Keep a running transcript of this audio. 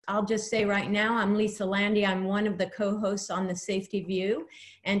I'll just say right now, I'm Lisa Landy. I'm one of the co-hosts on the Safety View,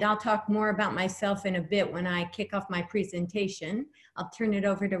 and I'll talk more about myself in a bit when I kick off my presentation. I'll turn it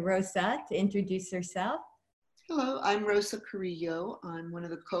over to Rosa to introduce herself. Hello, I'm Rosa Carrillo. I'm one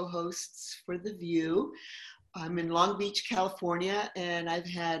of the co-hosts for The View. I'm in Long Beach, California, and I've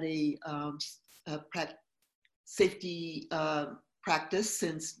had a safety practice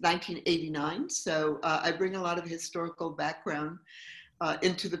since 1989. So I bring a lot of historical background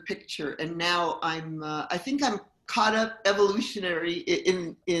into the picture. And now I think I'm caught up evolutionary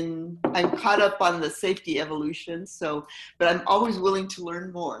I'm caught up on the safety evolution. So, but I'm always willing to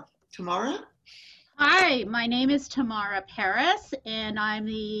learn more. Tamara? Hi, my name is Tamara Paris, and I'm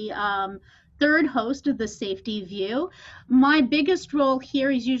the third host of the Safety View. My biggest role here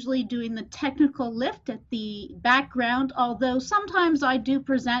is usually doing the technical lift at the background, although sometimes I do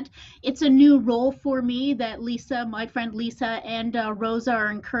present. It's a new role for me that Lisa, my friend Lisa, and Rosa are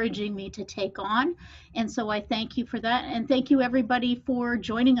encouraging me to take on. And so I thank you for that, and thank you everybody for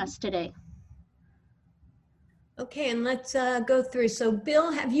joining us today. Okay, and let's go through. So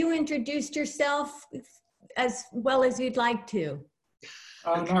Bill, have you introduced yourself as well as you'd like to?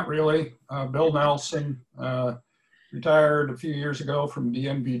 Not really. Bill Nelson, retired a few years ago from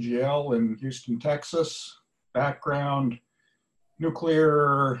DNVGL in Houston, Texas. Background,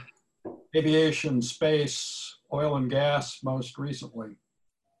 nuclear, aviation, space, oil and gas most recently.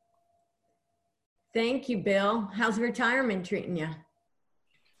 Thank you, Bill. How's retirement treating you?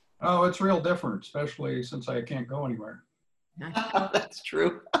 Oh, it's real different, especially since I can't go anywhere. That's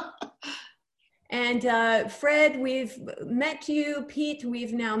true. And Fred, we've met you. Pete,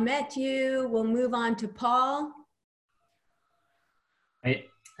 we've now met you. We'll move on to Paul. Hi,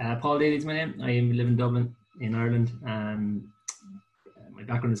 Paul Daly is my name. I live in Dublin, in Ireland. My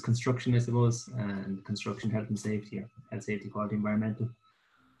background is construction, I suppose, and construction, health and safety, or health, safety, quality, environmental.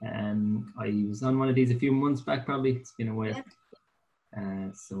 I was on one of these a few months back, probably. It's been a while. Yeah.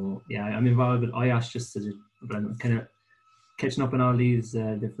 So yeah, I'm involved with IOSH but I'm kind of catching up on all these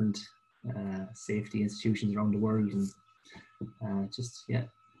different safety institutions around the world, and yeah,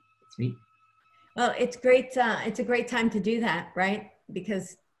 it's me. Well, it's great. It's a great time to do that, right?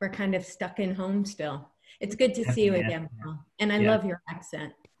 Because we're kind of stuck in home still. It's good to see you again, Paul. And I love your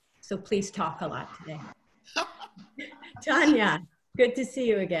accent. So please talk a lot today. Tanya, good to see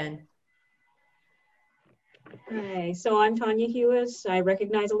you again. Hi, so I'm Tanya Hewis. I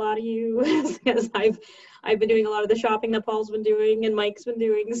recognize a lot of you because I've been doing a lot of the shopping that Paul's been doing and Mike's been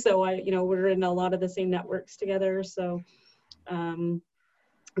doing. So we're in a lot of the same networks together. So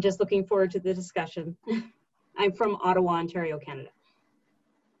just looking forward to the discussion. I'm from Ottawa, Ontario, Canada.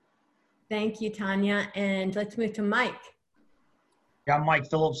 Thank you, Tanya. And let's move to Mike. Yeah, I'm Mike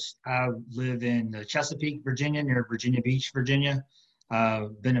Phillips. I live in Chesapeake, Virginia, near Virginia Beach, Virginia.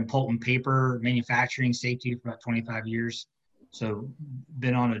 Been in pulp and paper manufacturing safety for about 25 years. So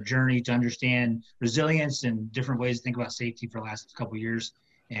been on a journey to understand resilience and different ways to think about safety for the last couple of years.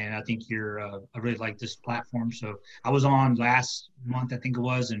 And I think I really like this platform. So I was on last month, I think it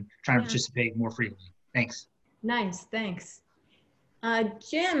was, and trying to participate more frequently. Thanks. Nice, thanks.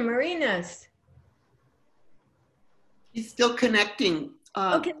 Jim Marinas. He's still connecting.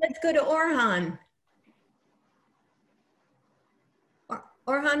 Okay, let's go to Orhan.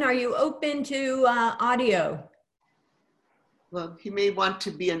 Orhan, are you open to audio? Well, he may want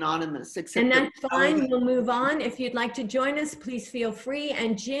to be anonymous. And that's fine, we'll move on. If you'd like to join us, please feel free.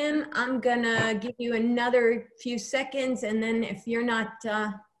 And Jim, I'm gonna give you another few seconds, and then if you're not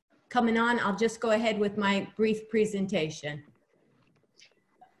coming on, I'll just go ahead with my brief presentation.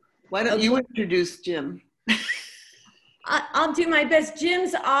 Why don't you introduce Jim? I'll do my best.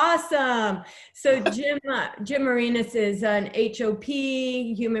 Jim's awesome. So Jim Marinas is an HOP,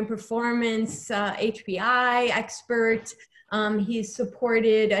 human performance, HPI expert. He's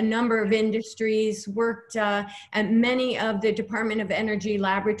supported a number of industries, worked at many of the Department of Energy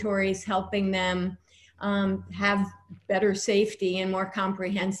laboratories, helping them have better safety and more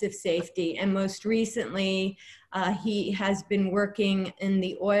comprehensive safety. And most recently, he has been working in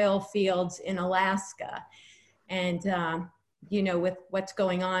the oil fields in Alaska. And, with what's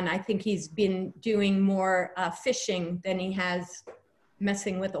going on, I think he's been doing more fishing than he has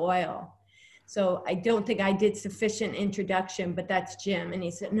messing with oil. So I don't think I did sufficient introduction, but that's Jim. And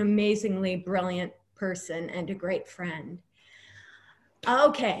he's an amazingly brilliant person and a great friend.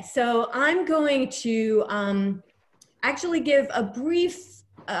 Okay, so I'm going to actually give a brief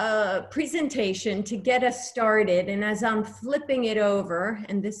presentation to get us started. And as I'm flipping it over,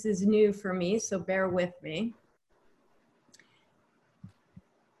 and this is new for me, so bear with me.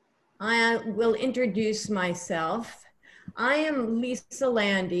 I will introduce myself. I am Lisa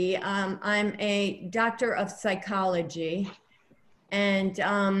Landy. I'm a doctor of psychology, and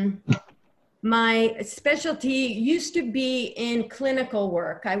my specialty used to be in clinical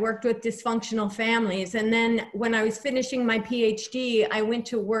work. I worked with dysfunctional families, and then when I was finishing my PhD, I went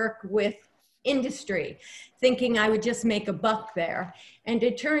to work with industry, thinking I would just make a buck there. And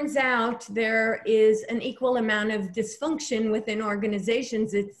it turns out there is an equal amount of dysfunction within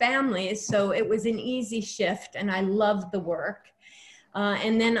organizations and families, so it was an easy shift, and I loved the work.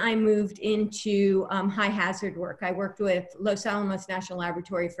 And then I moved into high hazard work. I worked with Los Alamos National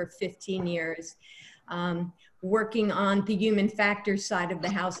Laboratory for 15 years, working on the human factors side of the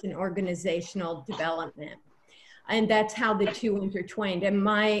house in organizational development. And that's how the two intertwined. And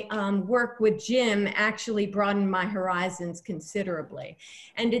my work with Jim actually broadened my horizons considerably.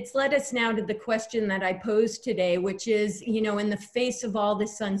 And it's led us now to the question that I posed today, which is, you know, in the face of all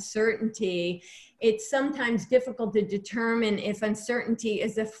this uncertainty, it's sometimes difficult to determine if uncertainty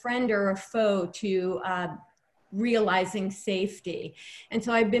is a friend or a foe to realizing safety. And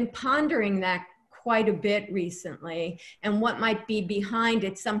so I've been pondering that quite a bit recently, and what might be behind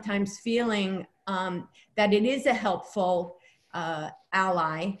it, sometimes feeling that it is a helpful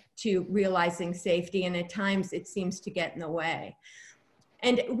ally to realizing safety, and at times it seems to get in the way.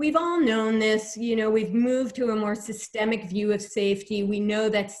 And we've all known this, you know, we've moved to a more systemic view of safety. We know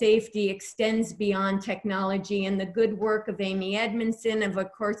that safety extends beyond technology, and the good work of Amy Edmondson, of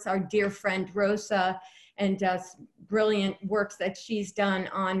course, our dear friend Rosa, and brilliant works that she's done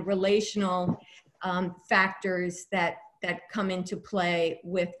on relational factors that come into play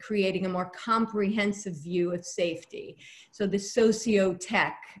with creating a more comprehensive view of safety. So the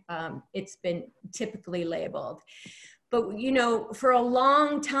socio-tech, it's been typically labeled. But, you know, for a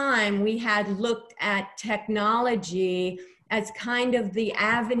long time, we had looked at technology as kind of the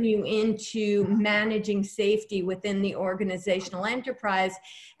avenue into managing safety within the organizational enterprise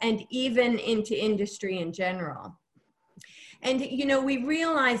and even into industry in general. And, you know, we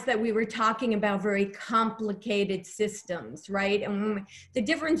realized that we were talking about very complicated systems, right? And the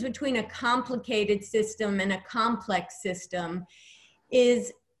difference between a complicated system and a complex system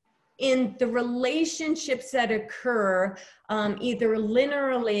is in the relationships that occur either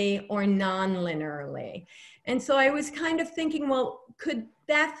linearly or non-linearly. And so I was kind of thinking, well, could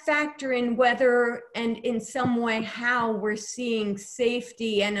that factor in whether and in some way how we're seeing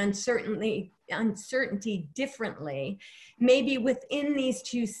safety and uncertainty differently, maybe within these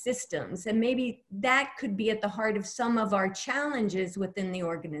two systems, and maybe that could be at the heart of some of our challenges within the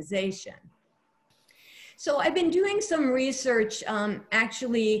organization. So I've been doing some research,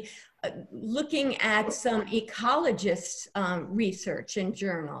 actually looking at some ecologists' research in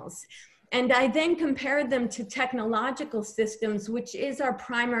journals. And I then compared them to technological systems, which is our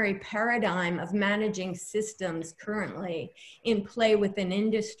primary paradigm of managing systems currently in play within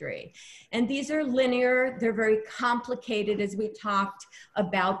industry. And these are linear, they're very complicated as we talked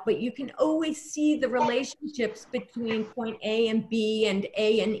about, but you can always see the relationships between point A and B and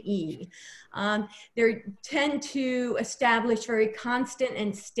A and E. They tend to establish very constant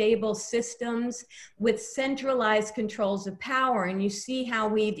and stable systems with centralized controls of power. And you see how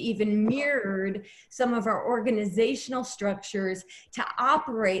we've even mirrored some of our organizational structures to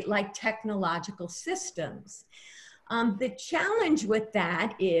operate like technological systems. The challenge with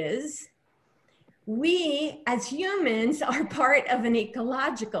that is we as humans are part of an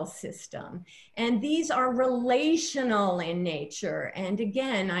ecological system, and these are relational in nature. And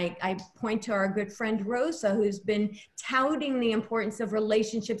again, I point to our good friend Rosa, who's been touting the importance of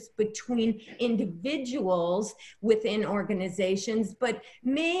relationships between individuals within organizations, but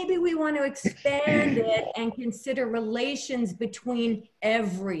maybe we want to expand it and consider relations between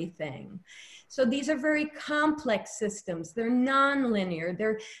everything. So these are very complex systems. They're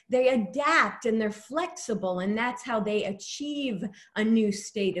nonlinear. They adapt and they're flexible, and that's how they achieve a new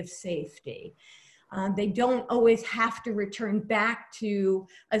state of safety. They don't always have to return back to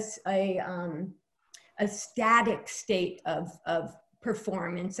a static state of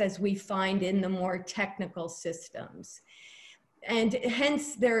performance as we find in the more technical systems. And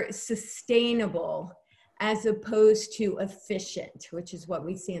hence they're sustainable as opposed to efficient, which is what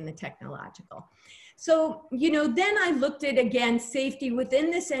we see in the technological. So, you know, then I looked at, again, safety within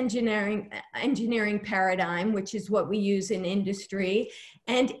this engineering paradigm, which is what we use in industry,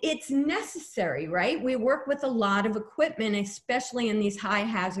 and it's necessary, right? We work with a lot of equipment, especially in these high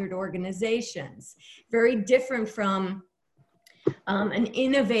hazard organizations, very different from an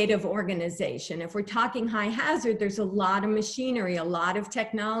innovative organization. If we're talking high hazard, there's a lot of machinery, a lot of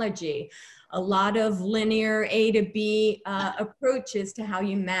technology, a lot of linear A to B approaches to how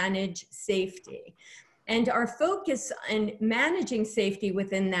you manage safety. And our focus in managing safety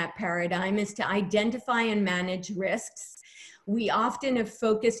within that paradigm is to identify and manage risks. We often have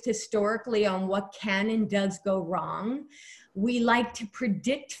focused historically on what can and does go wrong. We like to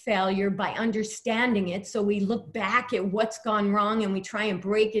predict failure by understanding it. So we look back at what's gone wrong and we try and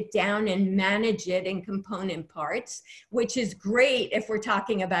break it down and manage it in component parts, which is great if we're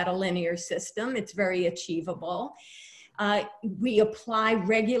talking about a linear system. It's very achievable. We apply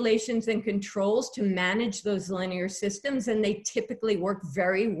regulations and controls to manage those linear systems, and they typically work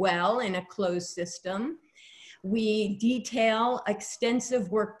very well in a closed system. We detail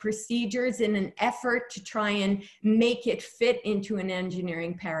extensive work procedures in an effort to try and make it fit into an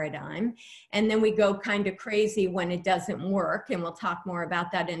engineering paradigm. And then we go kind of crazy when it doesn't work. And we'll talk more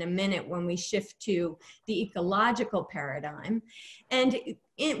about that in a minute when we shift to the ecological paradigm. And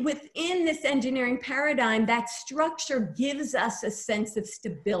within this engineering paradigm, that structure gives us a sense of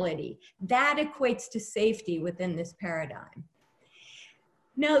stability. That equates to safety within this paradigm.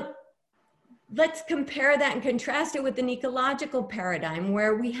 Now, let's compare that and contrast it with an ecological paradigm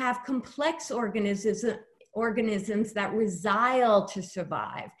where we have complex organisms that resile to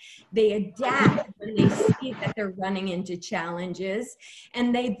survive. They adapt when they see that they're running into challenges,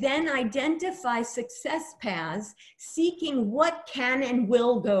 and they then identify success paths seeking what can and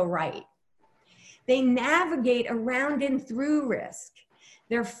will go right. They navigate around and through risk.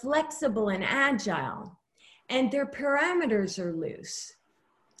 They're flexible and agile, and their parameters are loose.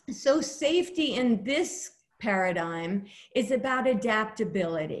 So safety in this paradigm is about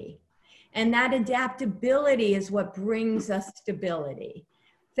adaptability. And that adaptability is what brings us stability.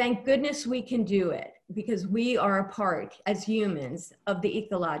 Thank goodness we can do it because we are a part as humans of the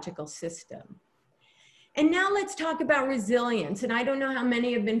ecological system. And now let's talk about resilience. And I don't know how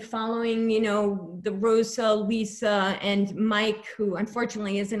many have been following, you know, the Rosa, Lisa, and Mike, who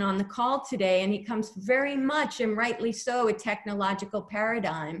unfortunately isn't on the call today. And he comes very much, and rightly so, a technological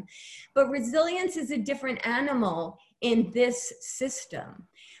paradigm. But resilience is a different animal in this system,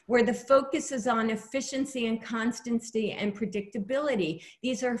 where the focus is on efficiency and constancy and predictability.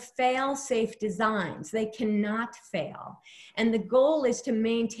 These are fail-safe designs. They cannot fail. And the goal is to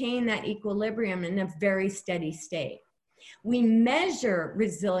maintain that equilibrium in a very steady state. We measure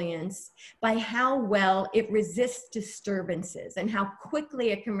resilience by how well it resists disturbances and how quickly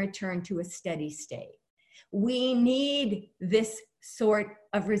it can return to a steady state. We need this sort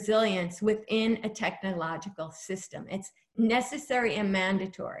of resilience within a technological system. It's necessary and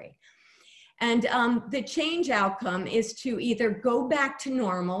mandatory. And the change outcome is to either go back to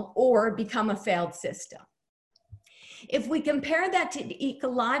normal or become a failed system. If we compare that to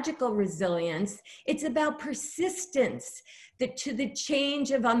ecological resilience, it's about persistence to the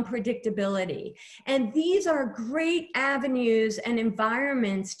change of unpredictability. And these are great avenues and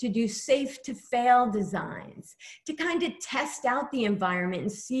environments to do safe to fail designs, to kind of test out the environment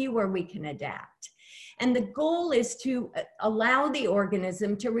and see where we can adapt. And the goal is to allow the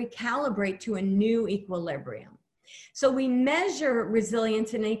organism to recalibrate to a new equilibrium. So we measure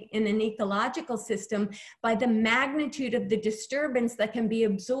resilience in an ecological system by the magnitude of the disturbance that can be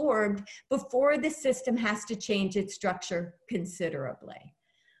absorbed before the system has to change its structure considerably.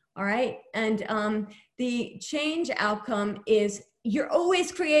 All right, and the change outcome is you're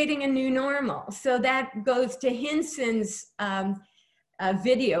always creating a new normal. So that goes to Hinson's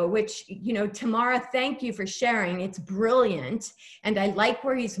video, which, you know, Tamara, thank you for sharing. It's brilliant. And I like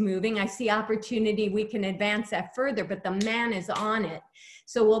where he's moving. I see opportunity. We can advance that further, but the man is on it.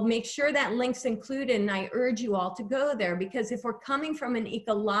 So we'll make sure that link's included. And I urge you all to go there, because if we're coming from an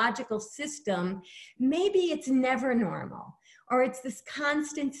ecological system, maybe it's never normal, or it's this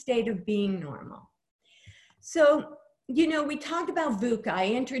constant state of being normal. So, you know, we talked about VUCA. I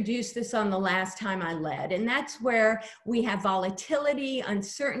introduced this on the last time I led, and that's where we have volatility,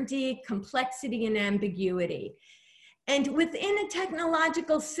 uncertainty, complexity, and ambiguity. And within a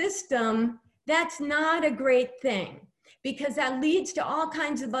technological system, that's not a great thing, because that leads to all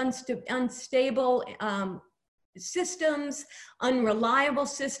kinds of unstable systems, unreliable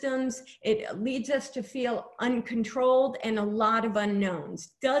systems. It leads us to feel uncontrolled and a lot of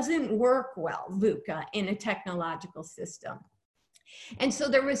unknowns. Doesn't work well, VUCA, in a technological system. And so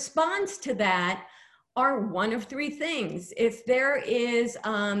the response to that are one of three things. If there is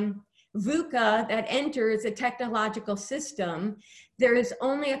VUCA that enters a technological system, there is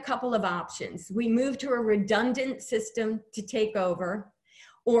only a couple of options. We move to a redundant system to take over,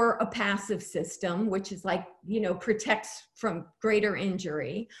 or a passive system, which is like, you know, protects from greater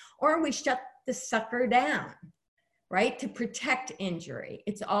injury, or we shut the sucker down, right, to protect injury.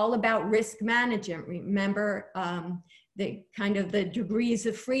 It's all about risk management. Remember, the kind of the degrees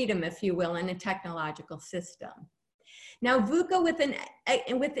of freedom, if you will, in a technological system. Now, VUCA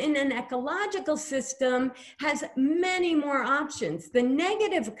within an ecological system has many more options. The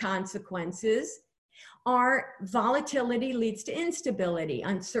negative consequences are volatility leads to instability,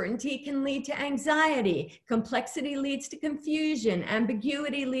 uncertainty can lead to anxiety, complexity leads to confusion,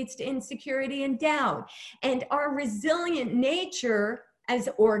 ambiguity leads to insecurity and doubt. And our resilient nature as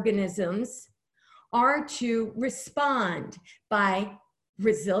organisms are to respond by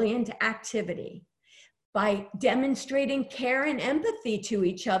resilient activity, by demonstrating care and empathy to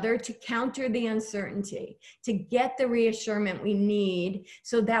each other to counter the uncertainty, to get the reassurance we need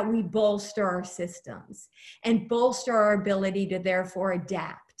so that we bolster our systems and bolster our ability to therefore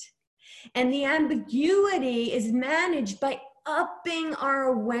adapt. And the ambiguity is managed by upping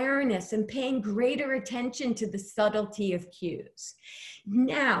our awareness and paying greater attention to the subtlety of cues.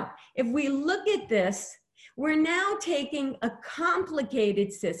 Now, if we look at this, we're now taking a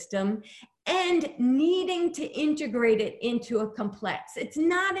complicated system and needing to integrate it into a complex. It's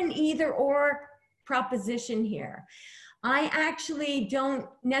not an either or proposition here. I actually don't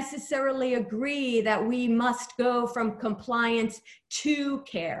necessarily agree that we must go from compliance to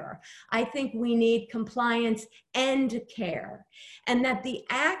care. I think we need compliance and care, and that the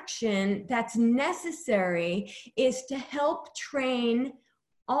action that's necessary is to help train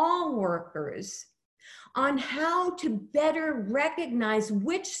all workers on how to better recognize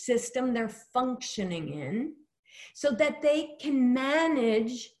which system they're functioning in so that they can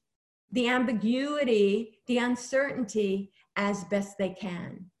manage the ambiguity, the uncertainty as best they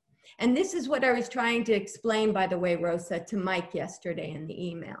can. And this is what I was trying to explain, by the way, Rosa, to Mike yesterday in the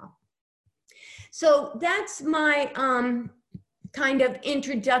email. So that's my kind of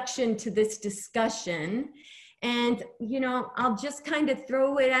introduction to this discussion. And, you know, I'll just kind of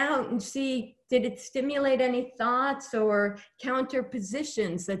throw it out and see, did it stimulate any thoughts or counter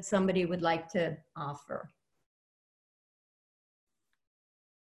positions that somebody would like to offer?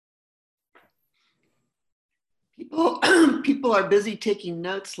 People are busy taking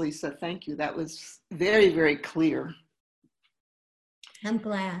notes, Lisa. Thank you. That was very, very clear. I'm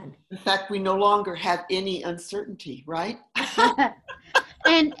glad. In fact, we no longer have any uncertainty, right?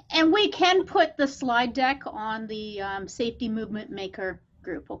 And we can put the slide deck on the Safety Movement Maker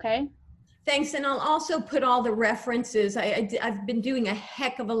group, okay? Thanks, and I'll also put all the references. I've been doing a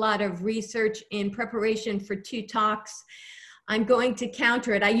heck of a lot of research in preparation for 2 talks. I'm going to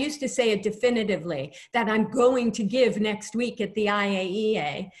counter it. I used to say it definitively, that I'm going to give next week at the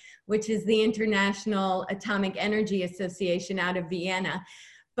IAEA, which is the International Atomic Energy Association out of Vienna.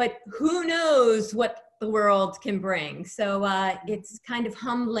 But who knows what the world can bring. So it's kind of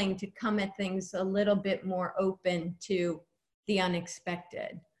humbling to come at things a little bit more open to the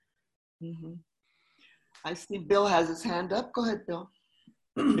unexpected. Mm-hmm. I see Bill has his hand up. Go ahead, Bill.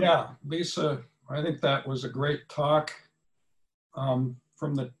 Yeah, Lisa, I think that was a great talk.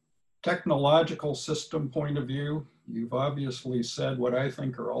 From the technological system point of view, you've obviously said what I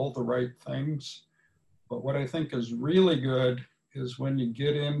think are all the right things. But what I think is really good is when you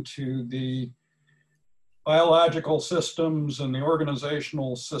get into the biological systems and the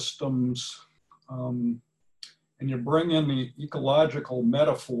organizational systems, and you bring in the ecological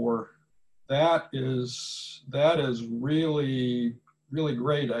metaphor. That is really, really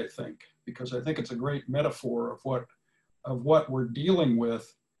great, I think, because I think it's a great metaphor of what we're dealing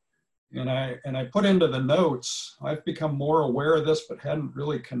with. And I put into the notes, I've become more aware of this, but hadn't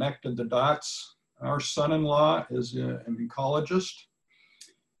really connected the dots. Our son-in-law is an ecologist,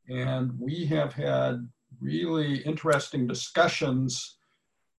 and we have had really interesting discussions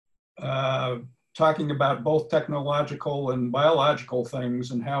talking about both technological and biological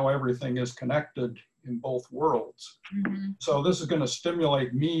things and how everything is connected in both worlds. Mm-hmm. So this is going to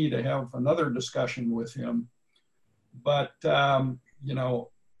stimulate me to have another discussion with him. But, you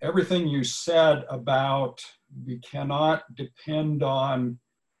know, everything you said about we cannot depend on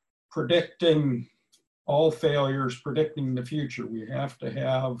predicting all failures, predicting the future. We have to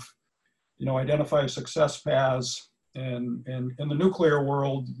have, you know, identify success paths. And in the nuclear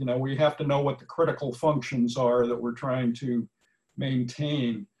world, you know, we have to know what the critical functions are that we're trying to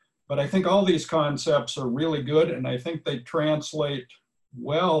maintain. But I think all these concepts are really good, and I think they translate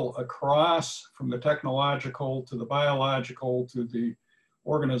well across from the technological to the biological to the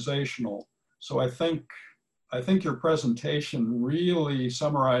organizational. So I think your presentation really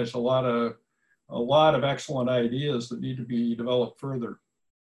summarized a lot of excellent ideas that need to be developed further.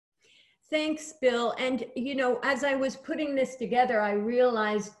 Thanks, Bill. And, you know, as I was putting this together, I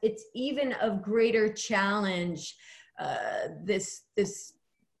realized it's even of greater challenge, this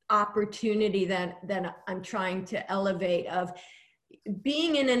opportunity that I'm trying to elevate, of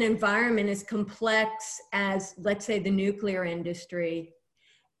being in an environment as complex as, let's say, the nuclear industry,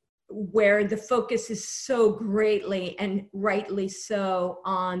 where the focus is so greatly and rightly so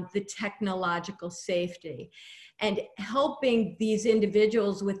on the technological safety, and helping these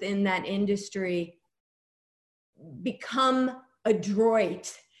individuals within that industry become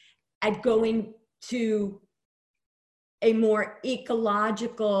adroit at going to a more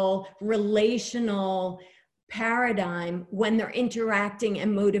ecological, relational paradigm when they're interacting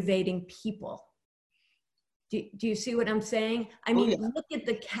and motivating people. Do you see what I'm saying? I mean, look at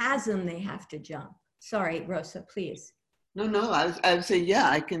the chasm they have to jump. Sorry, Rosa, please. No, I was saying,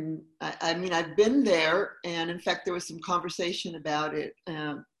 yeah, I mean, I've been there, and in fact, there was some conversation about it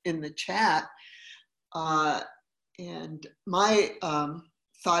in the chat. And my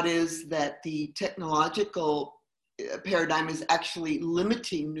thought is that the technological paradigm is actually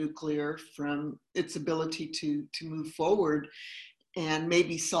limiting nuclear from its ability to move forward and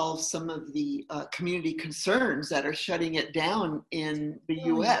maybe solve some of the community concerns that are shutting it down in the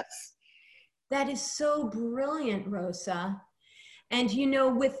US. That is so brilliant, Rosa. And you know,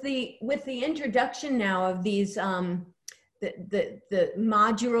 with the introduction now of these the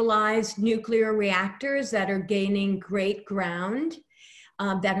modularized nuclear reactors that are gaining great ground,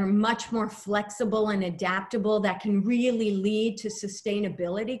 that are much more flexible and adaptable, that can really lead to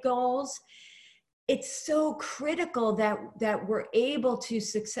sustainability goals. It's so critical that we're able to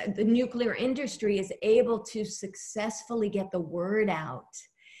the nuclear industry is able to successfully get the word out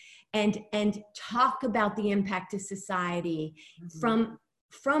and talk about the impact to society from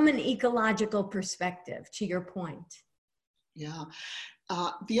an ecological perspective, to your point. Yeah.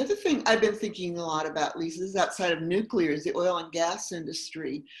 The other thing I've been thinking a lot about, Lisa, is outside of nuclear, is the oil and gas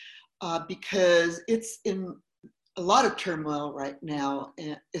industry, because it's in a lot of turmoil right now,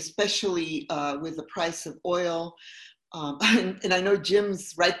 especially with the price of oil. And I know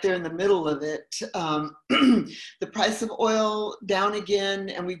Jim's right there in the middle of it. The price of oil down again,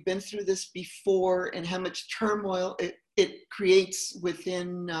 and we've been through this before, and how much turmoil it creates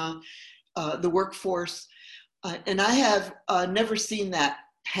within the workforce. And I have never seen that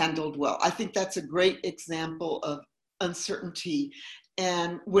handled well. I think that's a great example of uncertainty.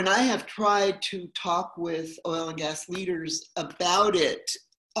 And when I have tried to talk with oil and gas leaders about it,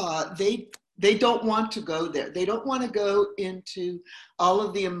 they don't want to go there. They don't want to go into all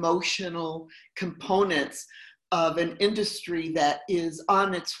of the emotional components of an industry that is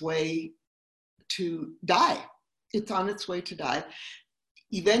on its way to die. It's on its way to die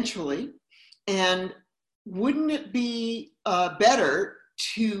eventually. And wouldn't it be better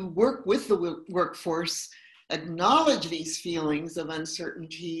to work with the workforce, acknowledge these feelings of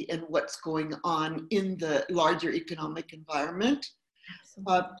uncertainty and what's going on in the larger economic environment?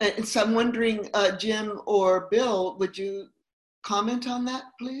 And so I'm wondering, Jim or Bill, would you comment on that,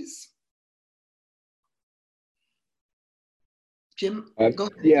 please? Jim, go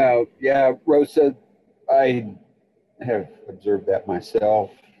ahead. Yeah, Rosa, I have observed that myself.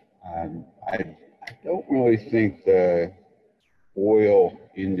 I don't really think the oil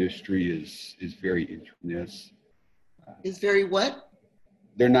industry is very interested in this. Is very what?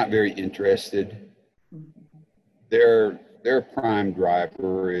 They're not very interested. Their prime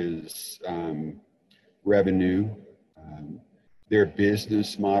driver is revenue. Their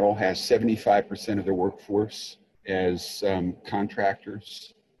business model has 75% of their workforce as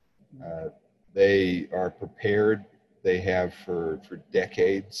contractors. They are prepared. They have for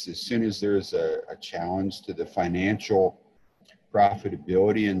decades. As soon as there's a challenge to the financial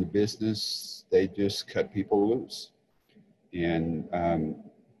profitability in the business, they just cut people loose. And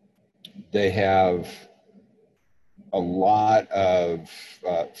they have a lot of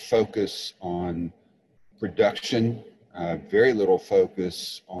focus on production, very little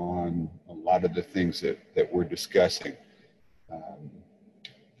focus on a lot of the things that we're discussing.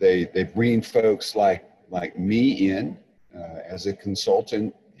 They bring folks like me in as a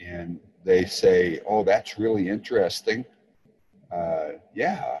consultant, and they say, oh, that's really interesting.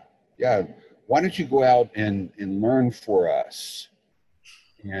 Yeah. Why don't you go out and learn for us?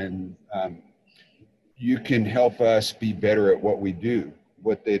 And you can help us be better at what we do.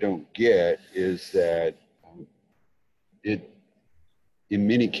 What they don't get is that it, in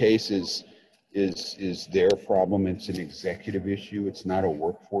many cases, is their problem. It's an executive issue. It's not a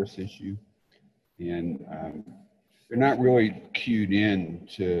workforce issue. And they're not really cued in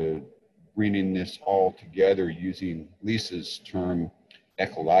to bringing this all together using Lisa's term,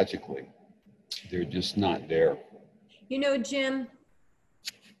 ecologically. They're just not there. You know, Jim,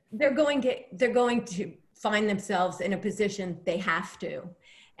 they're going to find themselves in a position they have to.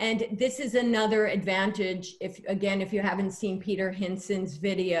 And this is another advantage. If you haven't seen Peter Hinson's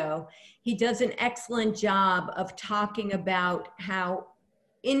video, he does an excellent job of talking about how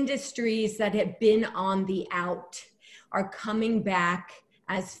industries that have been on the out are coming back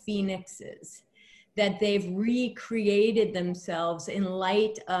as phoenixes, that they've recreated themselves in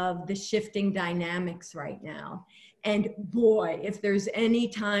light of the shifting dynamics right now. And boy, if there's any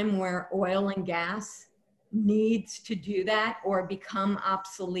time where oil and gas needs to do that or become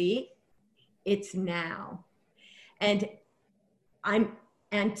obsolete, it's now. And I'm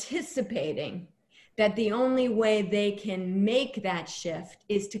anticipating that the only way they can make that shift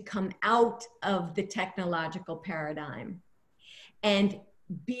is to come out of the technological paradigm and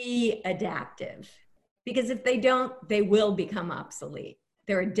be adaptive. Because if they don't, they will become obsolete.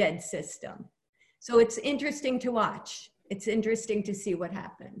 They're a dead system. So it's interesting to watch. It's interesting to see what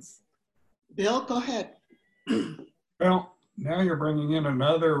happens. Bill, go ahead. Well, now you're bringing in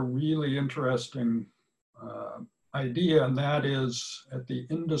another really interesting idea, and that is at the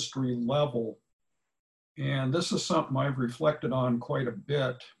industry level. And this is something I've reflected on quite a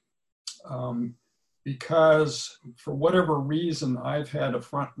bit because for whatever reason, I've had a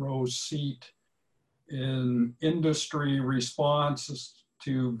front row seat in industry responses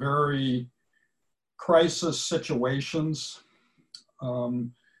to very crisis situations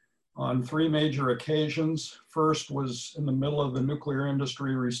on 3 major occasions. First was in the middle of the nuclear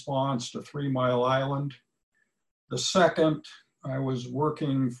industry response to 3 Mile Island. The second, I was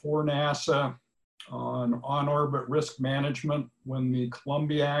working for NASA on on-orbit risk management when the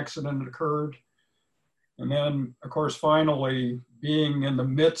Columbia accident occurred. And then, of course, finally, being in the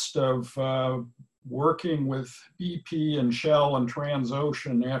midst of working with BP and Shell and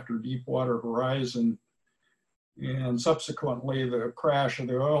Transocean after Deepwater Horizon, and subsequently the crash of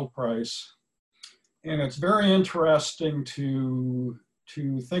the oil price. And it's very interesting to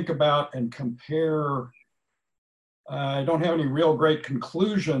think about and compare. I don't have any real great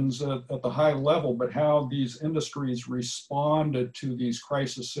conclusions at the high level, but how these industries responded to these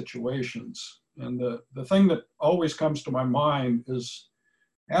crisis situations. And the thing that always comes to my mind is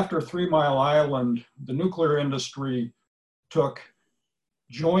after 3 Mile Island, the nuclear industry took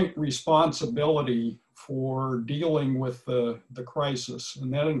joint responsibility for dealing with the crisis,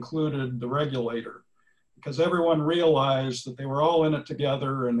 and that included the regulator, because everyone realized that they were all in it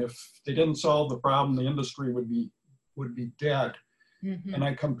together, and if they didn't solve the problem, the industry would be dead. Mm-hmm. And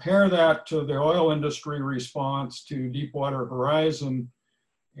I compare that to the oil industry response to Deepwater Horizon,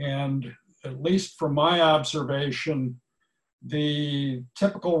 and at least from my observation, the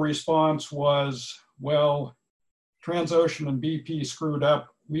typical response was, well, Transocean and BP screwed up.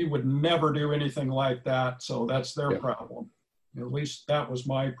 We would never do anything like that, so that's their problem. At least that was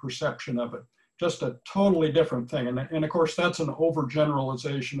my perception of it. Just a totally different thing. And of course, that's an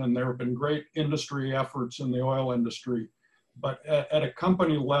overgeneralization, and there have been great industry efforts in the oil industry. But at a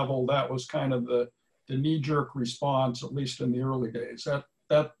company level, that was kind of the knee-jerk response, at least in the early days.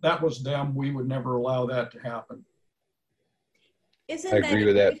 That was them. We would never allow that to happen. I agree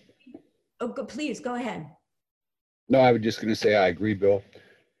with that. Oh, please, go ahead. No, I was just going to say I agree, Bill.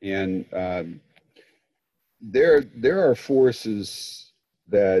 And there are forces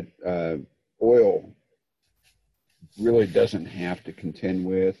that oil really doesn't have to contend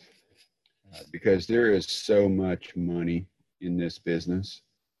with because there is so much money in this business.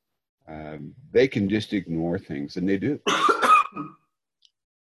 They can just ignore things, and they do.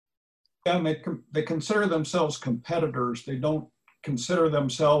 Yeah, and they consider themselves competitors. They don't consider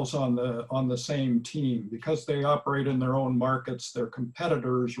themselves on the same team because they operate in their own markets. They're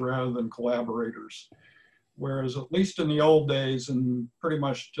competitors rather than collaborators. Whereas at least in the old days and pretty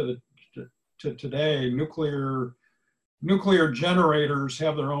much to today, nuclear generators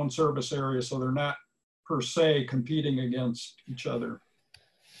have their own service area, so they're not per se competing against each other.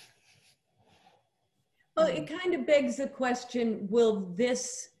 Well, it kind of begs the question, will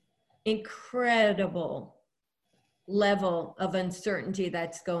this incredible level of uncertainty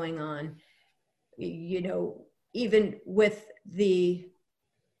that's going on, you know, even with the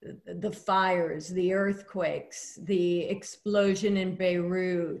fires, the earthquakes, the explosion in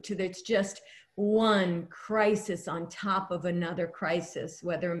Beirut, it's just one crisis on top of another crisis,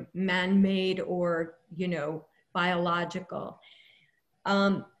 whether man-made or, you know, biological.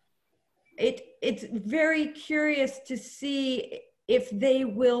 It's very curious to see if they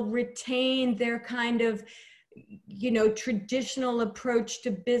will retain their kind of, you know, traditional approach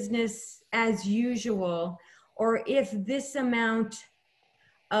to business as usual, or if this amount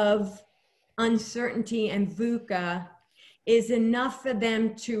of uncertainty and VUCA is enough for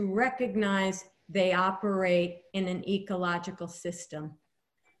them to recognize they operate in an ecological system.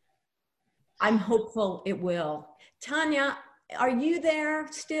 I'm hopeful it will. Tanya, are you there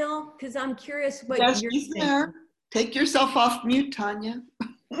still? Because I'm curious what Yes, you're she's thinking. there. Take yourself off mute, Tanya.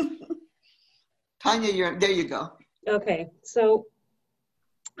 Tanya, there you go. Okay, so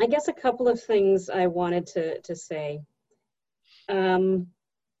I guess a couple of things I wanted to say.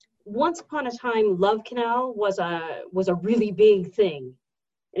 Once upon a time, Love Canal was a really big thing,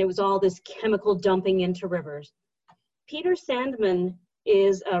 and it was all this chemical dumping into rivers. Peter Sandman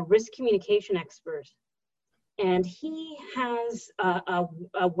is a risk communication expert, and he has a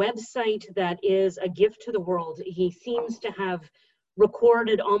website that is a gift to the world. He seems to have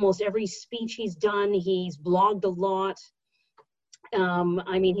recorded almost every speech he's done. He's blogged a lot.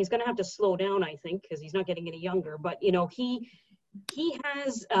 I mean, he's going to have to slow down, I think, because he's not getting any younger. But you know, he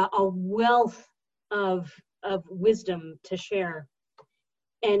has a wealth of wisdom to share,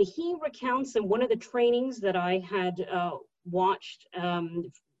 and he recounts in one of the trainings that I had watched,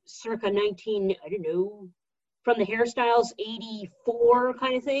 circa 19, I don't know, from the hairstyles 84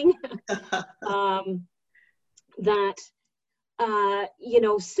 kind of thing, that you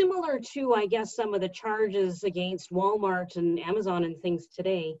know, similar to, I guess, some of the charges against Walmart and Amazon and things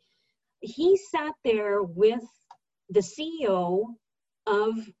today, he sat there with the CEO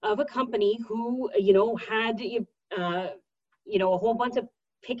of a company who, you know, had, you know, a whole bunch of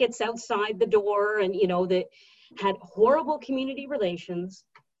pickets outside the door, and, you know, that had horrible community relations.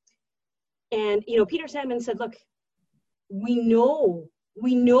 And, you know, Peter Sandman said, look, we know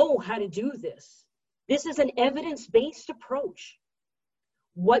how to do this. This is an evidence-based approach.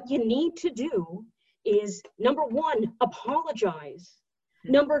 What you need to do is, number one, apologize.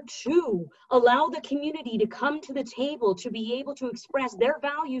 Number two, allow the community to come to the table to be able to express their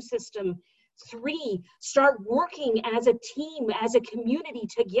value system. Three, start working as a team, as a community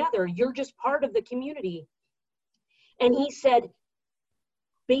together. You're just part of the community. And he said,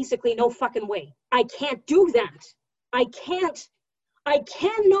 basically, no fucking way. I can't do that. I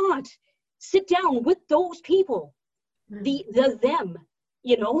cannot sit down with those people, them,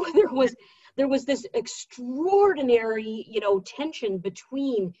 you know. There was this extraordinary, you know, tension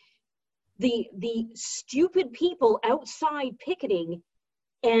between the stupid people outside picketing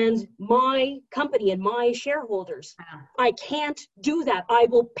and my company and my shareholders. I can't do that. I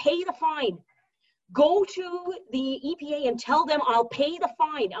will pay the fine. Go to the EPA and tell them I'll pay the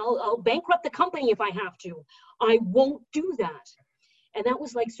fine. I'll bankrupt the company if I have to. I won't do that. And that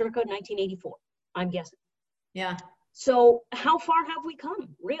was like circa 1984, I'm guessing. Yeah. So how far have we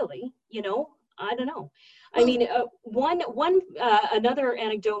come, really? You know, I don't know. I mean, another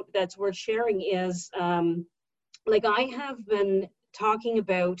anecdote that's worth sharing is, like, I have been talking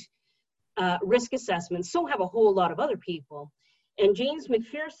about risk assessments, so have a whole lot of other people. And James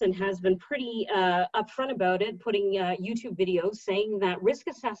McPherson has been pretty upfront about it, putting YouTube videos saying that risk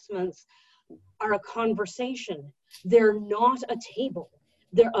assessments are a conversation. They're not a table.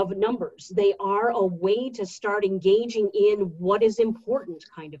 They're of numbers. They are a way to start engaging in what is important,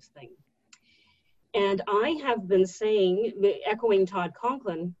 kind of thing. And I have been saying, echoing Todd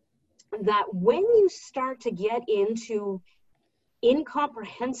Conklin, that when you start to get into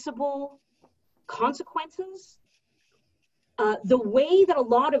incomprehensible consequences, the way that a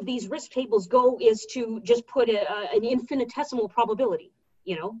lot of these risk tables go is to just put an infinitesimal probability,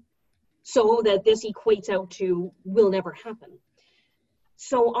 you know, so that this equates out to will never happen.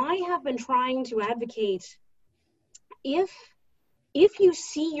 So I have been trying to advocate, if you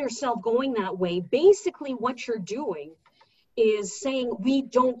see yourself going that way, basically what you're doing is saying, we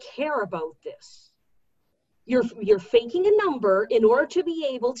don't care about this. You're faking a number in order to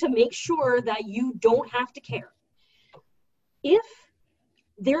be able to make sure that you don't have to care. If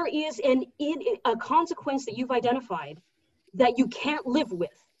there is a consequence that you've identified that you can't live with,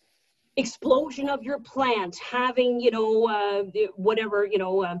 explosion of your plant, having, you know, whatever, you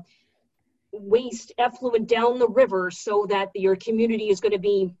know, waste effluent down the river so that your community is going to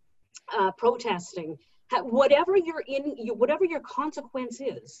be protesting, whatever your consequence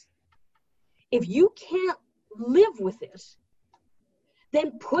is, if you can't live with it,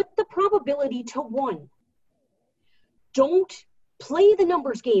 then put the probability to 1. Don't play the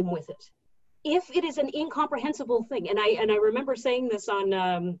numbers game with it. If it is an incomprehensible thing, and I remember saying this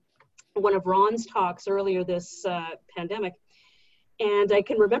on one of Ron's talks earlier this pandemic, and I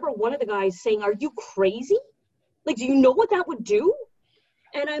can remember one of the guys saying, "Are you crazy? Like, do you know what that would do?"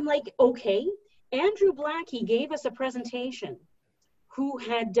 And I'm like, okay. Andrew Blackie gave us a presentation, who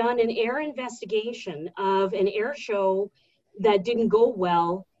had done an air investigation of an air show that didn't go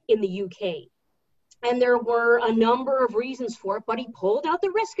well in the UK. And there were a number of reasons for it, but he pulled out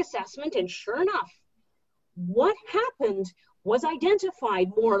the risk assessment, and sure enough, what happened was identified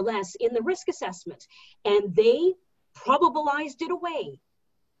more or less in the risk assessment, and they probabilized it away,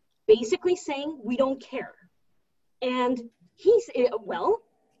 basically saying, we don't care. And he's, well,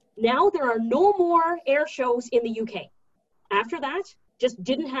 now there are no more air shows in the UK. After that, just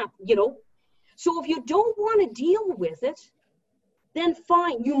didn't happen, you know. So if you don't want to deal with it, then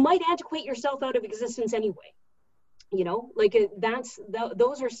fine, you might antiquate yourself out of existence anyway. You know, like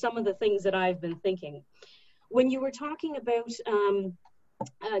those are some of the things that I've been thinking. When you were talking about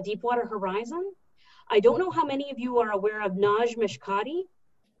Deepwater Horizon, I don't know how many of you are aware of Naj Mishkati.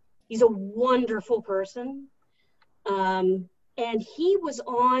 He's a wonderful person. And he was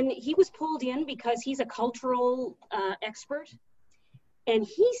pulled in because he's a cultural expert. And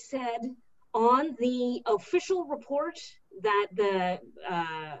he said on the official report that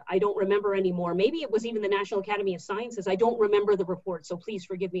I don't remember anymore, maybe it was even the National Academy of Sciences, I don't remember the report, so please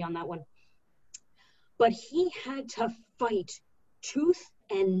forgive me on that one. But he had to fight tooth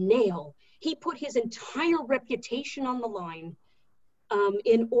and nail. He put his entire reputation on the line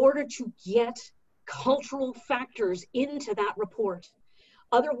in order to get cultural factors into that report.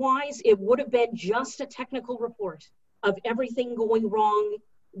 Otherwise, it would have been just a technical report of everything going wrong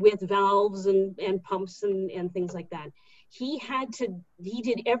with valves and pumps and things like that. He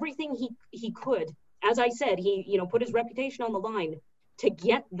did everything he could. As I said, he put his reputation on the line to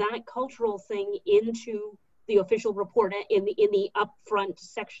get that cultural thing into the official report in the upfront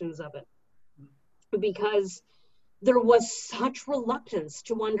sections of it, because there was such reluctance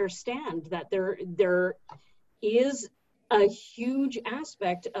to understand that there is a huge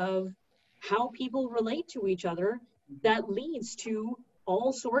aspect of how people relate to each other that leads to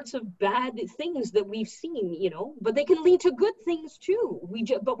all sorts of bad things that we've seen, you know, but they can lead to good things too.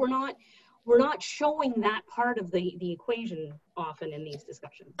 But we're not showing that part of the equation often in these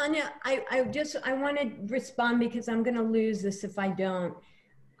discussions. Anya, I want to respond because I'm going to lose this if I don't.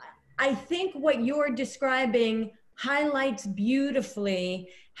 I think what you're describing highlights beautifully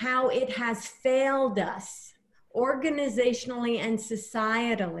how it has failed us organizationally and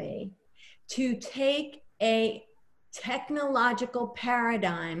societally to take a technological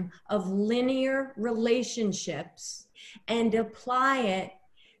paradigm of linear relationships and apply it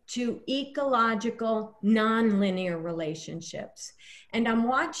to ecological non-linear relationships. And I'm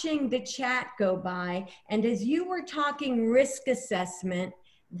watching the chat go by, and as you were talking risk assessment,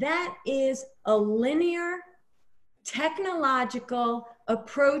 that is a linear technological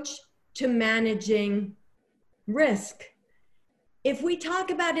approach to managing risk. If we talk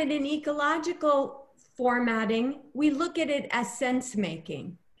about it in ecological formatting, we look at it as sense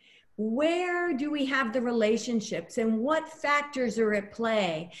making. Where do we have the relationships and what factors are at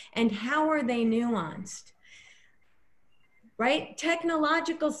play and how are they nuanced? Right?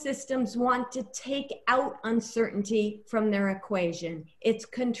 Technological systems want to take out uncertainty from their equation. It's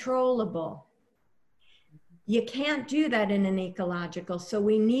controllable. You can't do that in an ecological, so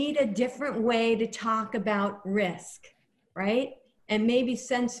we need a different way to talk about risk, right? And maybe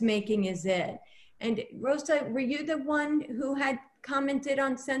sense making is it. And Rosa, were you the one who had commented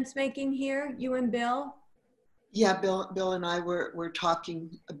on sense making here, you and Bill? Yeah, Bill and I were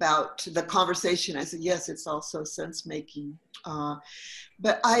talking about the conversation. I said, yes, it's also sense making.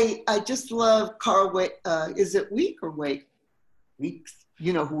 But I just love Carl is it Week or Wake? Weeks.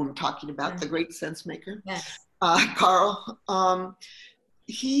 You know who I'm talking about, the great sense maker. Yes. Carl.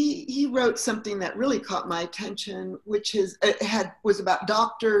 He wrote something that really caught my attention, which was about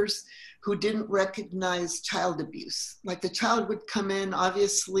doctors who didn't recognize child abuse. Like the child would come in,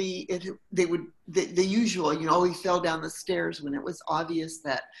 obviously the usual, you know, he fell down the stairs, when it was obvious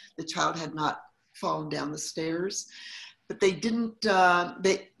that the child had not fallen down the stairs. But they didn't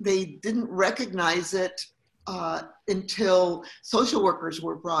recognize it until social workers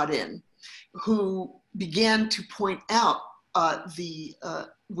were brought in, who began to point out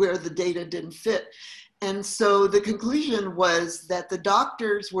where the data didn't fit. And so the conclusion was that the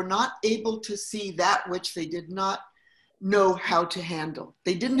doctors were not able to see that which they did not know how to handle.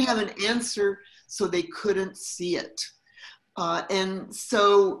 They didn't have an answer, so they couldn't see it. And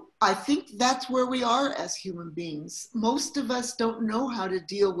so I think that's where we are as human beings. Most of us don't know how to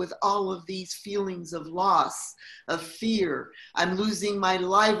deal with all of these feelings of loss, of fear. I'm losing my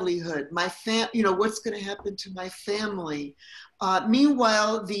livelihood, you know, what's going to happen to my family?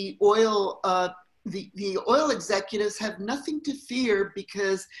 Meanwhile, the oil executives have nothing to fear,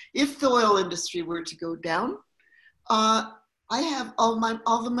 because if the oil industry were to go down, I have all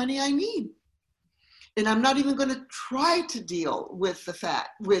the money I need. And I'm not even going to try to deal with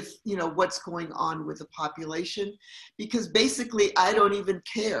you know, what's going on with the population, because basically I don't even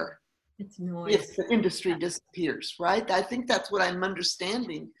care. It's noise. if the industry disappears, right? I think that's what I'm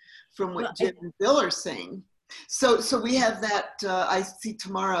understanding from what Well, Jim and Bill are saying. So we have that, I see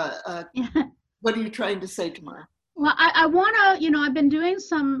Tamara. What are you trying to say, Tamara? Well, I want to, I've been doing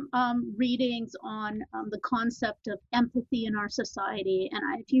some readings on the concept of empathy in our society.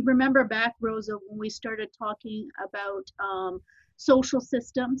 And if you remember back, Rosa, when we started talking about social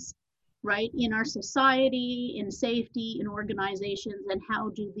systems, right, in our society, in safety, in organizations, and how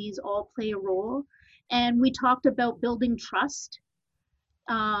do these all play a role? And we talked about building trust,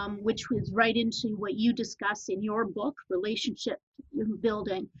 which was right into what you discuss in your book, relationship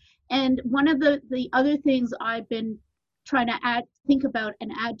building. And one of the other things I've been trying to think about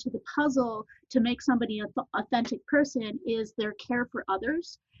and add to the puzzle to make somebody an authentic person is their care for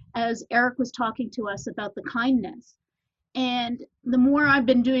others, as Eric was talking to us about the kindness. And the more I've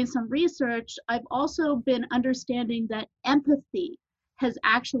been doing some research, I've also been understanding that empathy has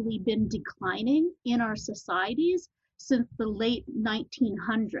actually been declining in our societies since the late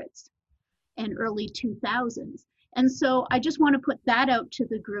 1900s and early 2000s. And so I just want to put that out to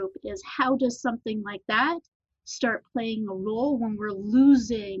the group, is how does something like that start playing a role when we're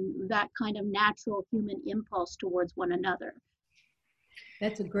losing that kind of natural human impulse towards one another?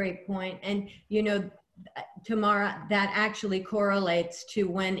 That's a great point. And, Tamara, that actually correlates to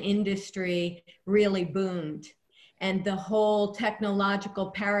when industry really boomed and the whole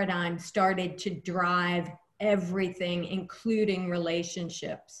technological paradigm started to drive everything, including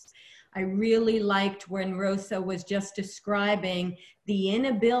relationships. I really liked when Rosa was just describing the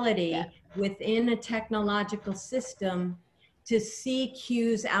inability within a technological system to see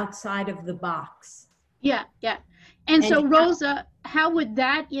cues outside of the box. Yeah. And so, Rosa, how would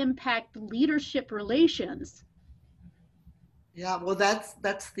that impact leadership relations? Yeah, well, that's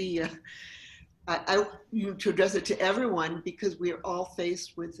the, I to address it to everyone, because we are all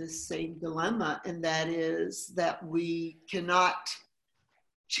faced with this same dilemma, and that is that we cannot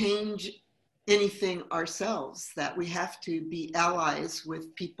change anything ourselves, that we have to be allies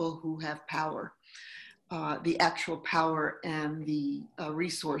with people who have power, the actual power and the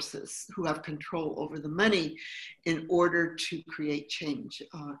resources, who have control over the money in order to create change.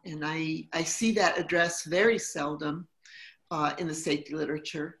 And I see that addressed very seldom in the safety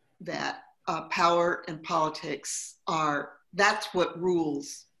literature, that power and politics that's what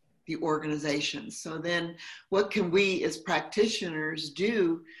rules the organization. So then what can we as practitioners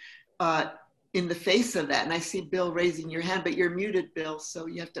do in the face of that? And I see Bill raising your hand, but you're muted, Bill, so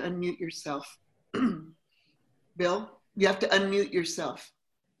you have to unmute yourself. Bill, you have to unmute yourself.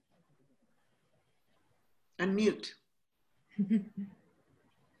 Unmute. There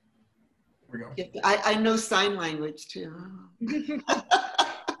we go. I know sign language too.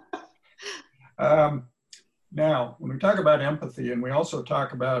 Now, when we talk about empathy, and we also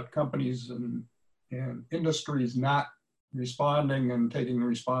talk about companies and industries not responding and taking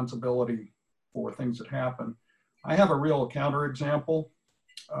responsibility for things that happen, I have a real counterexample.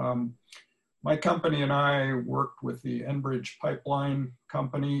 My company and I worked with the Enbridge Pipeline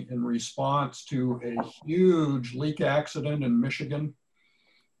Company in response to a huge leak accident in Michigan,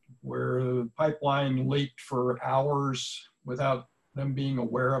 where the pipeline leaked for hours without them being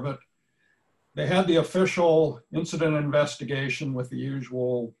aware of it. They had the official incident investigation with the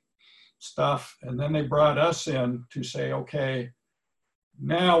usual stuff, and then they brought us in to say, okay,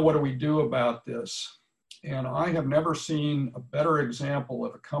 now what do we do about this? And I have never seen a better example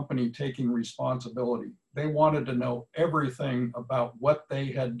of a company taking responsibility. They wanted to know everything about what they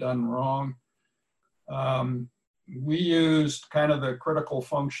had done wrong. We used kind of the critical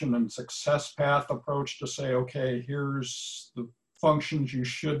function and success path approach to say, okay, here's the functions you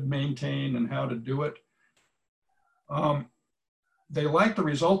should maintain and how to do it. They liked the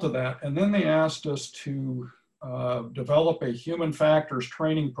result of that, and then they asked us to develop a human factors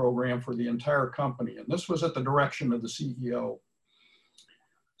training program for the entire company. And this was at the direction of the CEO.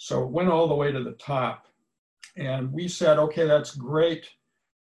 So it went all the way to the top. And we said, okay, that's great.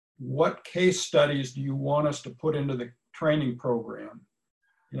 What case studies do you want us to put into the training program?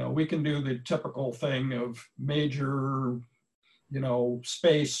 We can do the typical thing of major,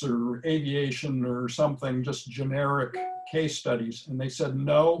 space or aviation or something, just generic case studies. And they said,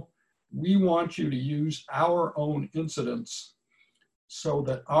 no, we want you to use our own incidents so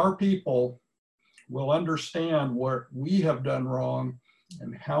that our people will understand what we have done wrong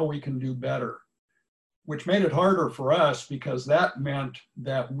and how we can do better, which made it harder for us because that meant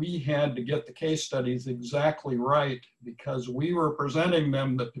that we had to get the case studies exactly right because we were presenting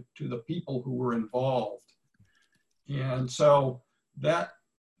them to the people who were involved. And so that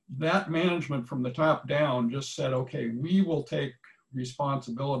management from the top down just said, okay, we will take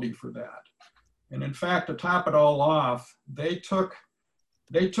responsibility for that. And in fact, to top it all off, they took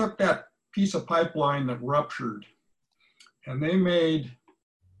that piece of pipeline that ruptured and they made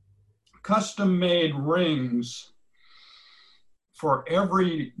custom-made rings for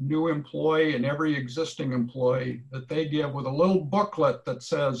every new employee and every existing employee that they give with a little booklet that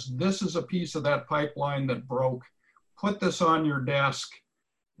says, this is a piece of that pipeline that broke. Put this on your desk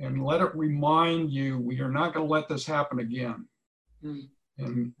and let it remind you, we are not going to let this happen again. And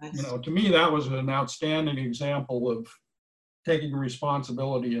you know, to me, that was an outstanding example of taking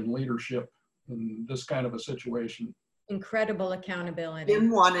responsibility and leadership in this kind of a situation. Incredible accountability. Jim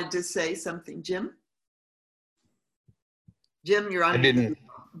wanted to say something. Jim? Jim, you're on.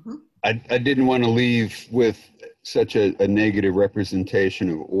 I didn't want to leave with such a negative representation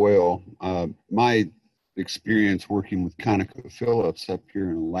of oil. My experience working with ConocoPhillips up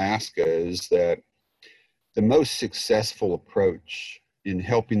here in Alaska is that the most successful approach in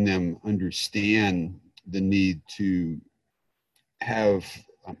helping them understand the need to have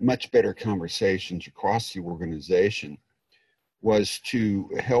much better conversations across the organization was to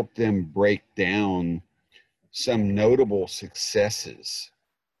help them break down some notable successes,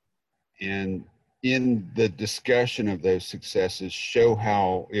 and in the discussion of those successes, show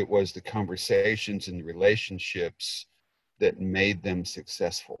how it was the conversations and the relationships that made them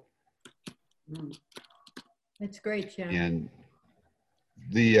successful. That's great, Jim. And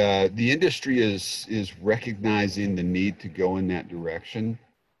the industry is recognizing the need to go in that direction,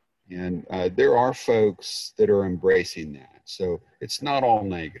 and there are folks that are embracing that. So it's not all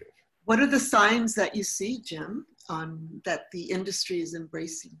negative. What are the signs that you see, Jim, that the industry is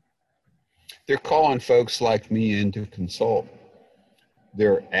embracing? They're calling folks like me in to consult.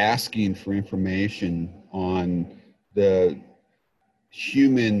 They're asking for information on the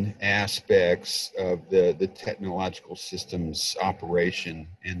human aspects of the technological systems operation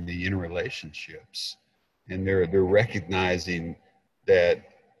and the interrelationships. And they're recognizing that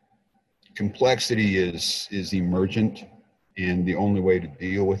complexity is emergent, and the only way to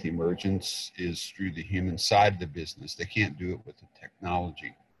deal with emergence is through the human side of the business. They can't do it with the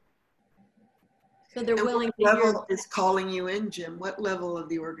technology. So they're willing to What hear. level is calling you in, Jim? What level of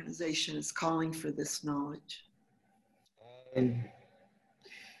the organization is calling for this knowledge?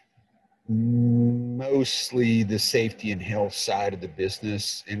 Mostly the safety and health side of the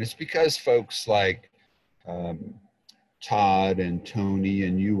business. And it's because folks like Todd and Tony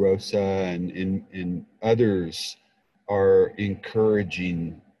and you, Rosa, and others are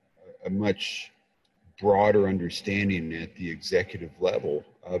encouraging a much broader understanding at the executive level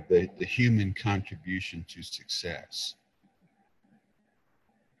of the human contribution to success.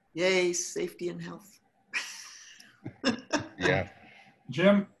 Yay, safety and health. Yeah.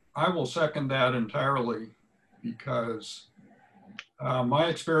 Jim, I will second that entirely, because my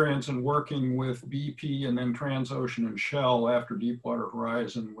experience in working with BP and then Transocean and Shell after Deepwater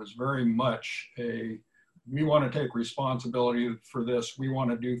Horizon was very much we want to take responsibility for this. We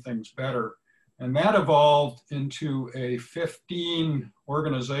want to do things better. And that evolved into a 15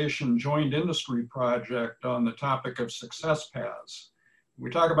 organization joint industry project on the topic of success paths.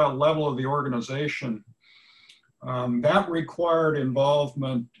 We talk about level of the organization. That required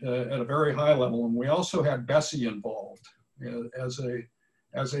involvement at a very high level. And we also had Bessie involved as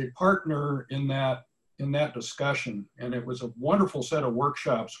a partner in that discussion. And it was a wonderful set of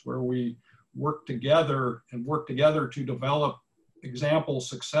workshops where we worked together to develop example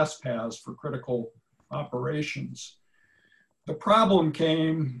success paths for critical operations. The problem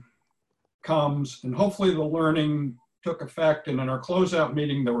comes, and hopefully the learning took effect. And in our closeout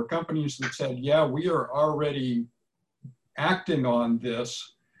meeting, there were companies that said, yeah, we are already acting on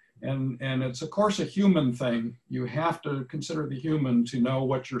this. And it's of course a human thing. You have to consider the human to know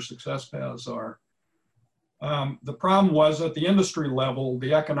what your success paths are. The problem was at the industry level,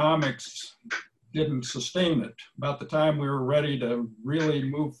 the economics didn't sustain it. About the time we were ready to really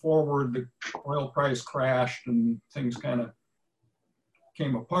move forward, the oil price crashed and things kind of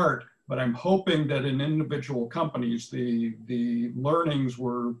came apart. But I'm hoping that in individual companies, the learnings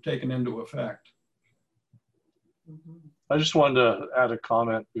were taken into effect. I just wanted to add a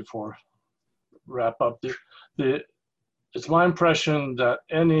comment before wrap up. It's my impression that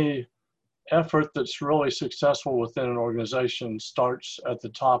any effort that's really successful within an organization starts at the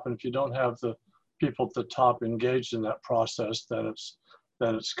top, and if you don't have the people at the top engaged in that process, then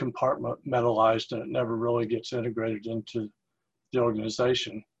it's compartmentalized and it never really gets integrated into the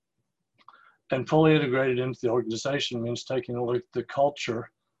organization. And fully integrated into the organization means taking a look at the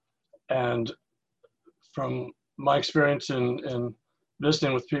culture. And from my experience in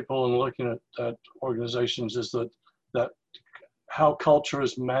visiting with people and looking at organizations is that how culture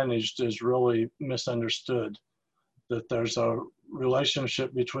is managed is really misunderstood. That there's a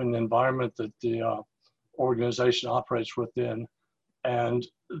relationship between the environment that the organization operates within, and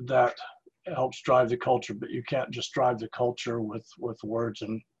that helps drive the culture, but you can't just drive the culture with words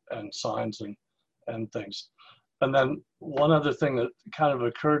and signs and things. And then one other thing that kind of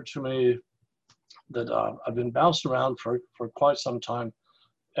occurred to me that I've been bouncing around for quite some time,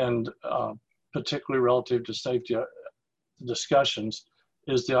 and particularly relative to safety discussions,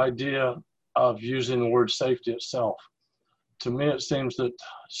 is the idea of using the word safety itself. To me, it seems that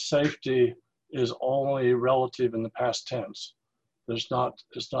safety is only relative in the past tense. It's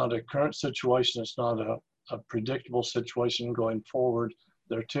not a current situation. It's not a predictable situation going forward.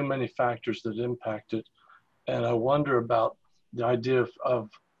 There are too many factors that impact it. And I wonder about the idea of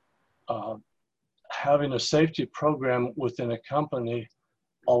having a safety program within a company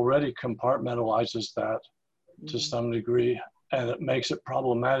already compartmentalizes that to some degree, and it makes it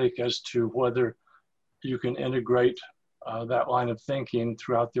problematic as to whether you can integrate that line of thinking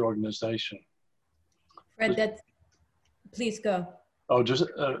throughout the organization. Fred, please go. Oh,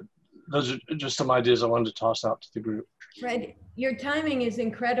 those are just some ideas I wanted to toss out to the group. Fred, your timing is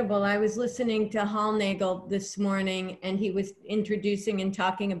incredible. I was listening to Hallnagel this morning, and he was introducing and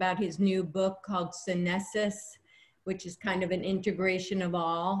talking about his new book called Synesis, which is kind of an integration of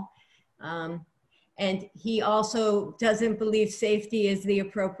all. And he also doesn't believe safety is the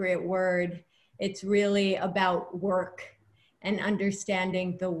appropriate word. It's really about work and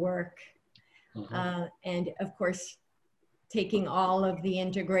understanding the work. And of course, taking all of the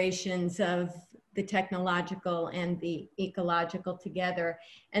integrations of the technological and the ecological together.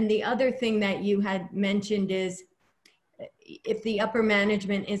 And the other thing that you had mentioned is if the upper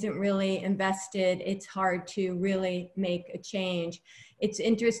management isn't really invested, it's hard to really make a change. It's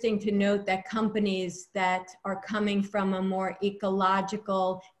interesting to note that companies that are coming from a more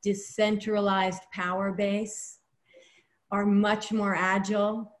ecological, decentralized power base are much more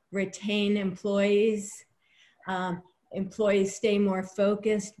agile, retain employees. Employees stay more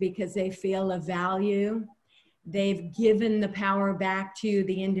focused because they feel a value. They've given the power back to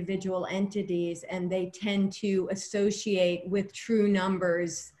the individual entities, and they tend to associate with true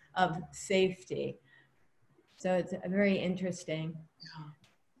numbers of safety. So it's very interesting.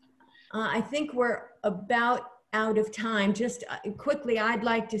 I think we're about out of time. Just quickly, I'd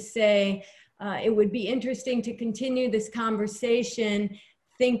like to say it would be interesting to continue this conversation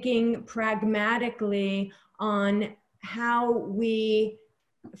thinking pragmatically on how we,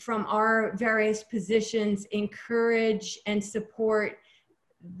 from our various positions, encourage and support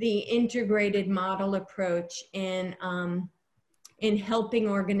the integrated model approach in helping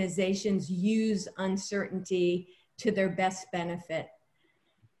organizations use uncertainty to their best benefit.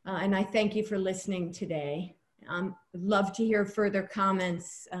 And I thank you for listening today. I'd love to hear further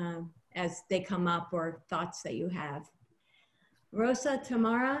comments as they come up or thoughts that you have. Rosa,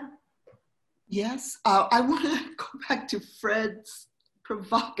 Tamara? Yes, I want to go back to Fred's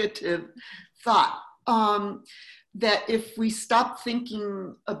provocative thought that if we stop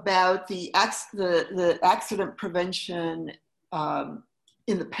thinking about the accident prevention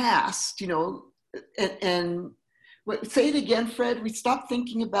in the past, you know, and say it again, Fred, we stop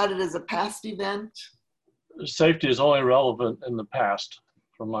thinking about it as a past event. Safety is only relevant in the past,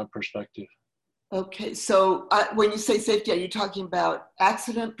 from my perspective. Okay, so when you say safety, are you talking about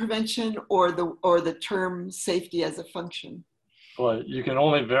accident prevention or the term safety as a function? Well, you can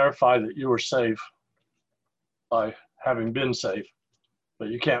only verify that you were safe by having been safe,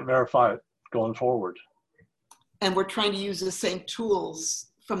 but you can't verify it going forward. And we're trying to use the same tools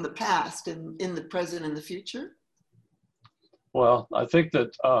from the past in the present and the future? Well, I think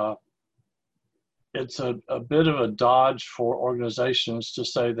that it's a bit of a dodge for organizations to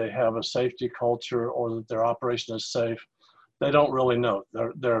say they have a safety culture or that their operation is safe. They don't really know.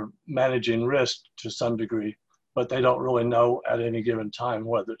 They're managing risk to some degree, but they don't really know at any given time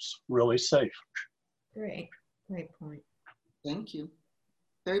whether it's really safe. Great point. Thank you.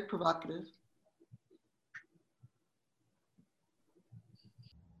 Very provocative.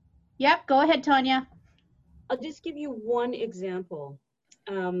 Yep, go ahead, Tanya. I'll just give you one example.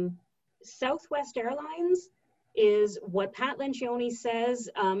 Southwest Airlines is what Pat Lencioni says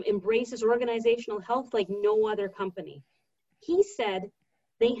embraces organizational health like no other company. He said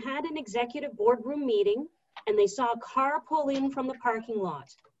they had an executive boardroom meeting and they saw a car pull in from the parking lot.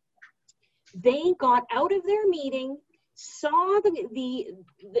 They got out of their meeting, saw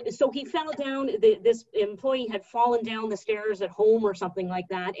so he fell down, this employee had fallen down the stairs at home or something like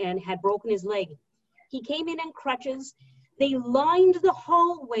that and had broken his leg. He came in crutches. They lined the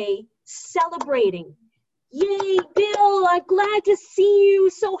hallway celebrating. Yay, Bill, I'm glad to see you.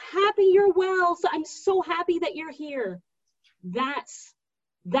 So happy you're well. So I'm so happy that you're here. That's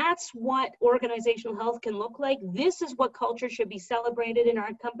what organizational health can look like. This is what culture should be celebrated in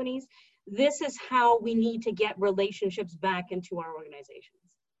our companies. This is how we need to get relationships back into our organizations.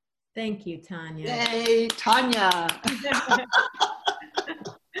 Thank you, Tanya. Yay, Tanya.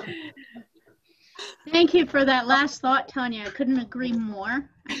 Thank you for that last thought, Tanya. I couldn't agree more.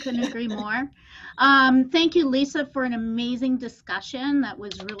 Thank you, Lisa, for an amazing discussion. That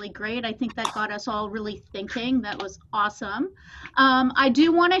was really great. I think that got us all really thinking. That was awesome. I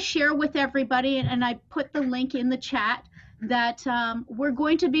do want to share with everybody, and I put the link in the chat, that we're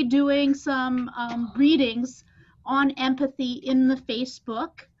going to be doing some readings on empathy in the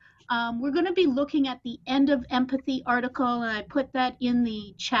Facebook. We're going to be looking at the End of Empathy article, and I put that in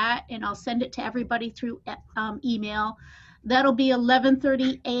the chat, and I'll send it to everybody through email. That'll be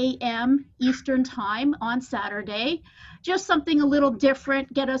 11:30 a.m. Eastern Time on Saturday. Just something a little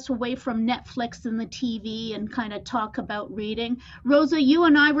different, get us away from Netflix and the TV and kind of talk about reading. Rosa, you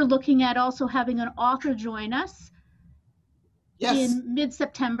and I were looking at also having an author join us in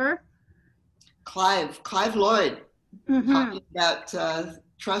mid-September. Clive Lloyd, talking about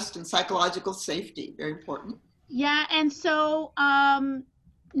trust and psychological safety, very important. Yeah, and so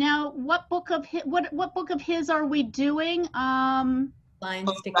now what book of his are we doing? I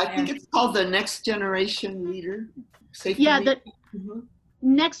think it's called The Next Generation Leader. Safety the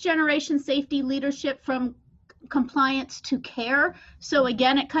Next Generation Safety Leadership from Compliance to Care. So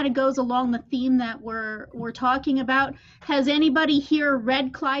again, it kind of goes along the theme that we're talking about. Has anybody here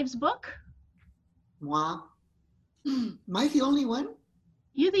read Clive's book? Wow. Am I the only one?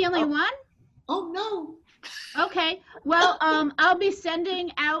 You the only one? Oh, no. Okay. Well, I'll be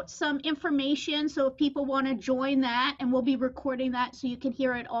sending out some information, so if people want to join that, and we'll be recording that so you can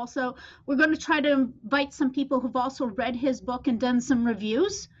hear it also. We're going to try to invite some people who've also read his book and done some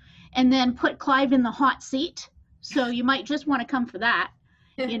reviews, and then put Clive in the hot seat. So you might just want to come for that,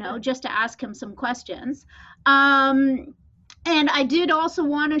 just to ask him some questions. And I did also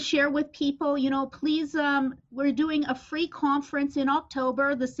want to share with people, please, we're doing a free conference in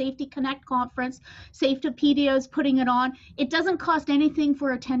October, the Safety Connect conference. Safetopedia is putting it on. It doesn't cost anything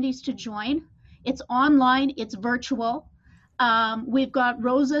for attendees to join. It's online, it's virtual. We've got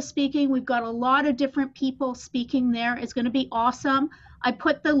Rosa speaking. We've got a lot of different people speaking there. It's going to be awesome. I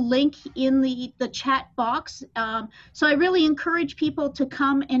put the link in the chat box. So I really encourage people to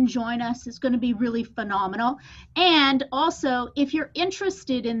come and join us. It's going to be really phenomenal. And also, if you're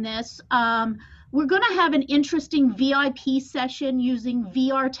interested in this, we're going to have an interesting VIP session using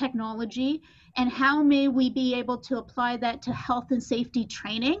VR technology, and how may we be able to apply that to health and safety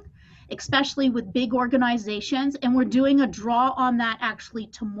training, especially with big organizations. And we're doing a draw on that actually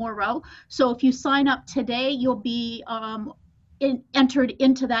tomorrow. So if you sign up today, you'll be entered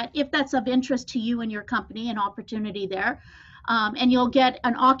into that, if that's of interest to you and your company, an opportunity there. And you'll get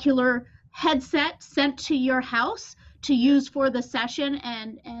an Ocular headset sent to your house to use for the session.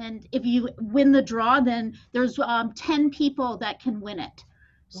 And if you win the draw, then there's 10 people that can win it.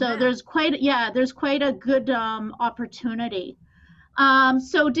 So there's quite a good opportunity.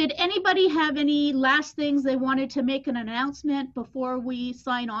 So did anybody have any last things they wanted to make an announcement before we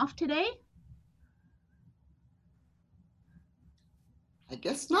sign off today? I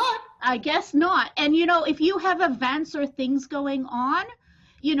guess not. I guess not. And if you have events or things going on,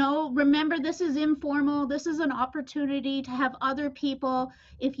 remember, this is informal. This is an opportunity to have other people.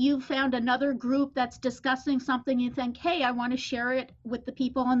 If you found another group that's discussing something, you think, hey, I want to share it with the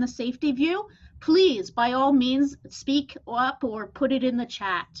people on the Safety View, please, by all means, speak up or put it in the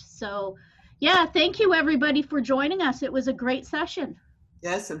chat. So yeah, thank you everybody for joining us. It was a great session.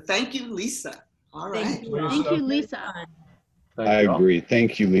 Yes, and thank you, Lisa. All right. Thank you, Lisa. I agree.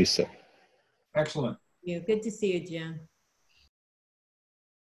 Thank you, Lisa. Excellent. Good to see you, Jim.